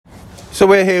So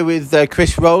we're here with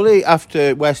Chris Rowley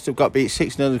after West have got beat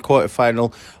 6-0 in the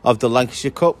quarter-final of the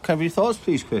Lancashire Cup. Can I have your thoughts,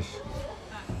 please, Chris?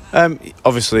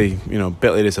 Obviously,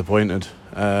 bitterly disappointed.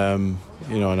 And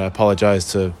I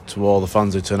apologise to all the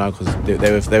fans who turned out because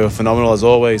they were phenomenal as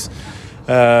always.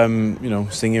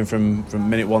 Singing from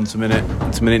minute 1 to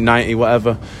minute 90,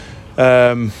 whatever.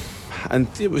 And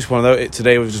it was one of those.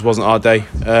 Today just wasn't our day.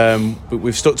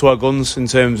 We've stuck to our guns in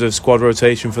terms of squad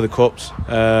rotation for the cups.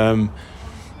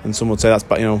 And some would say that's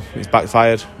it's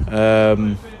backfired.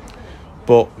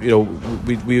 But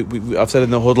I've said in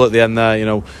the huddle at the end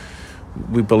there,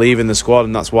 we believe in the squad,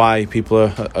 and that's why people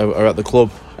are at the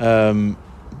club.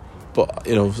 But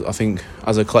I think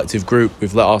as a collective group,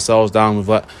 we've let ourselves down. We've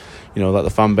let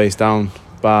the fan base down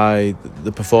by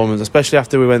the performance, especially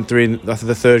after we went 3 after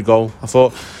the third goal. I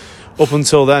thought up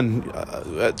until then,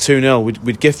 at 2-0,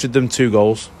 we'd gifted them 2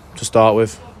 goals to start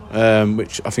with.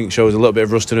 Which I think shows a little bit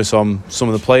of rustiness on some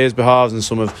of the players' behalves and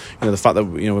some of the fact that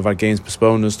we've had games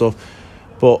postponed and stuff.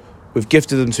 But we've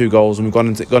gifted them 2 goals and we've gone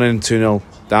in 2-0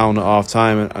 down at half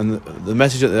time. And the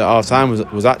message at the half time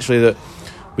was actually that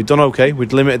we'd done okay.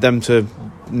 We'd limited them to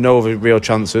no real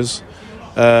chances.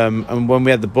 And when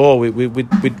we had the ball,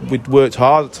 we'd worked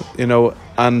hard,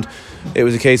 and it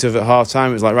was a case of at half time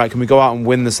it was like, right, can we go out and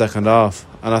win the second half?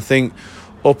 And I think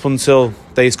up until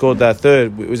they scored their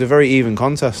third, it was a very even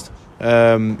contest.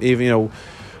 But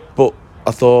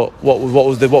I thought what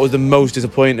was the most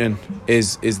disappointing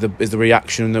is the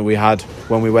reaction that we had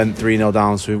when we went 3-0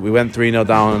 down. So we went 3-0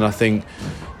 down, and I think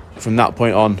from that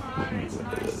point on,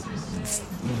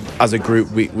 as a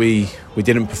group, we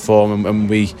didn't perform, and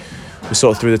we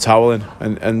sort of threw the towel in.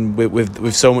 And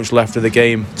with so much left of the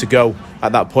game to go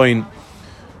at that point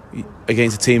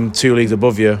against a team 2 leagues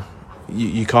above you.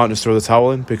 You can't just throw the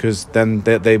towel in, because then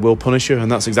they will punish you,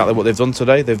 and that's exactly what they've done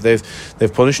today.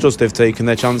 They've punished us. They've taken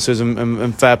their chances,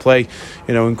 and fair play,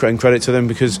 and credit to them,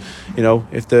 because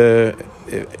if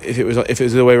it was the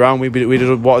other way around, we'd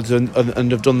have wanted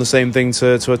and have done the same thing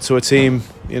to a team,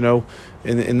 in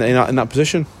that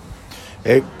position.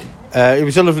 It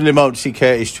was a lovely moment to see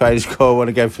Curtis try to score one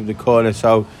again from the corner.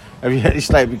 So I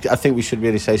think we should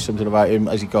really say something about him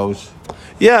as he goes.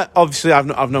 Yeah, obviously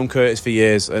I've known Curtis for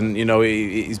years, and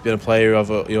he's been a player of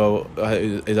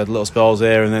he's had little spells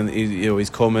here, and then he's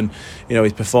come and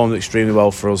he's performed extremely well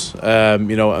for us.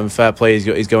 And fair play,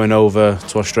 he's going over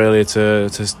to Australia to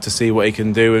see what he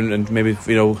can do, and maybe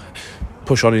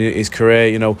push on in his career.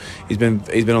 He's been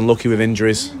unlucky with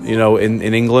injuries.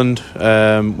 In England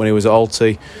when he was at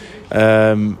Alty.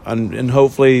 And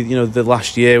hopefully the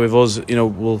last year with us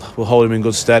we'll hold him in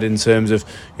good stead in terms of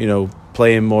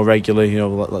playing more regularly, the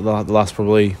last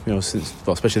probably since,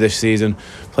 especially this season,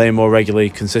 playing more regularly,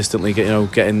 consistently,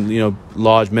 getting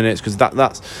large minutes, because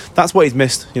that's what he's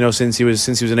missed since he was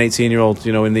an 18-year-old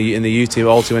in the youth team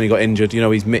Alty when he got injured.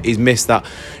 He's missed that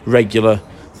regular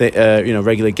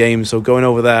games. So going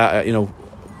over there,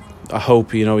 I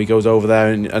hope he goes over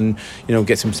there and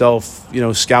gets himself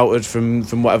scouted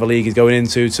from whatever league he's going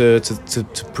into to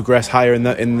progress higher in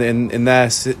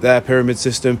their pyramid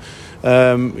system.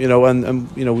 And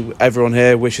everyone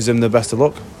here wishes him the best of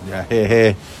luck. Yeah,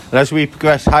 here. And as we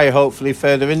progress higher, hopefully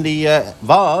further in the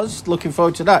Vars, looking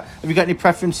forward to that. Have you got any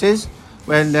preferences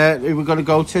when we're going to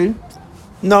go to?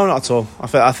 No, not at all. I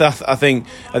think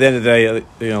at the end of the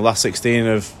day, last 16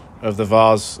 of the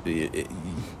Vars,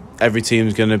 every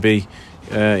team's going to be,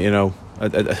 a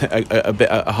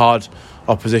hard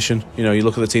opposition. You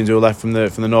look at the teams who are left from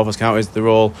the North West counties; they're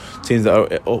all teams that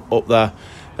are up there.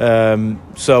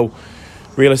 So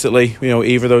realistically,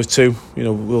 either of those two,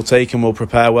 we'll take and we'll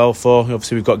prepare well for.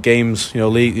 Obviously, we've got games,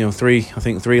 league, 3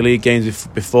 league games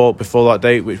before that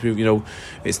date, which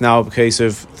it's now a case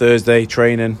of Thursday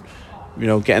training.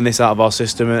 Getting this out of our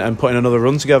system and putting another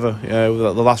run together.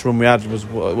 The last run we had was,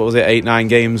 what was it, 8-9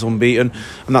 games unbeaten,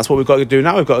 and that's what we've got to do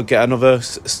now. We've got to get another,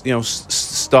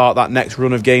 start that next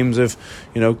run of games of,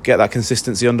 get that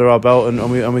consistency under our belt,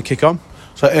 and we kick on.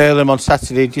 So Earlham on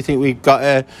Saturday, do you think we've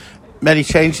got many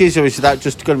changes, or is that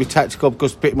just going to be tactical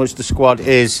because pretty much the squad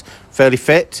is fairly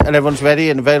fit and everyone's ready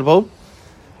and available?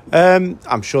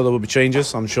 I'm sure there will be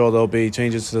changes. I'm sure there'll be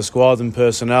changes to the squad and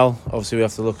personnel. Obviously, we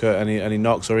have to look at any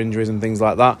knocks or injuries and things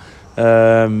like that.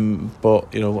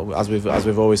 But as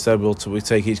we've always said, we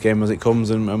take each game as it comes,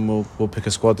 and we'll pick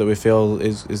a squad that we feel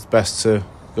is best to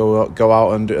go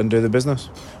out and do the business.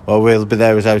 Well, we'll be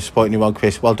there as I was supporting you on,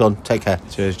 Chris. Well done. Take care.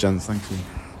 Cheers, gents. Thank you.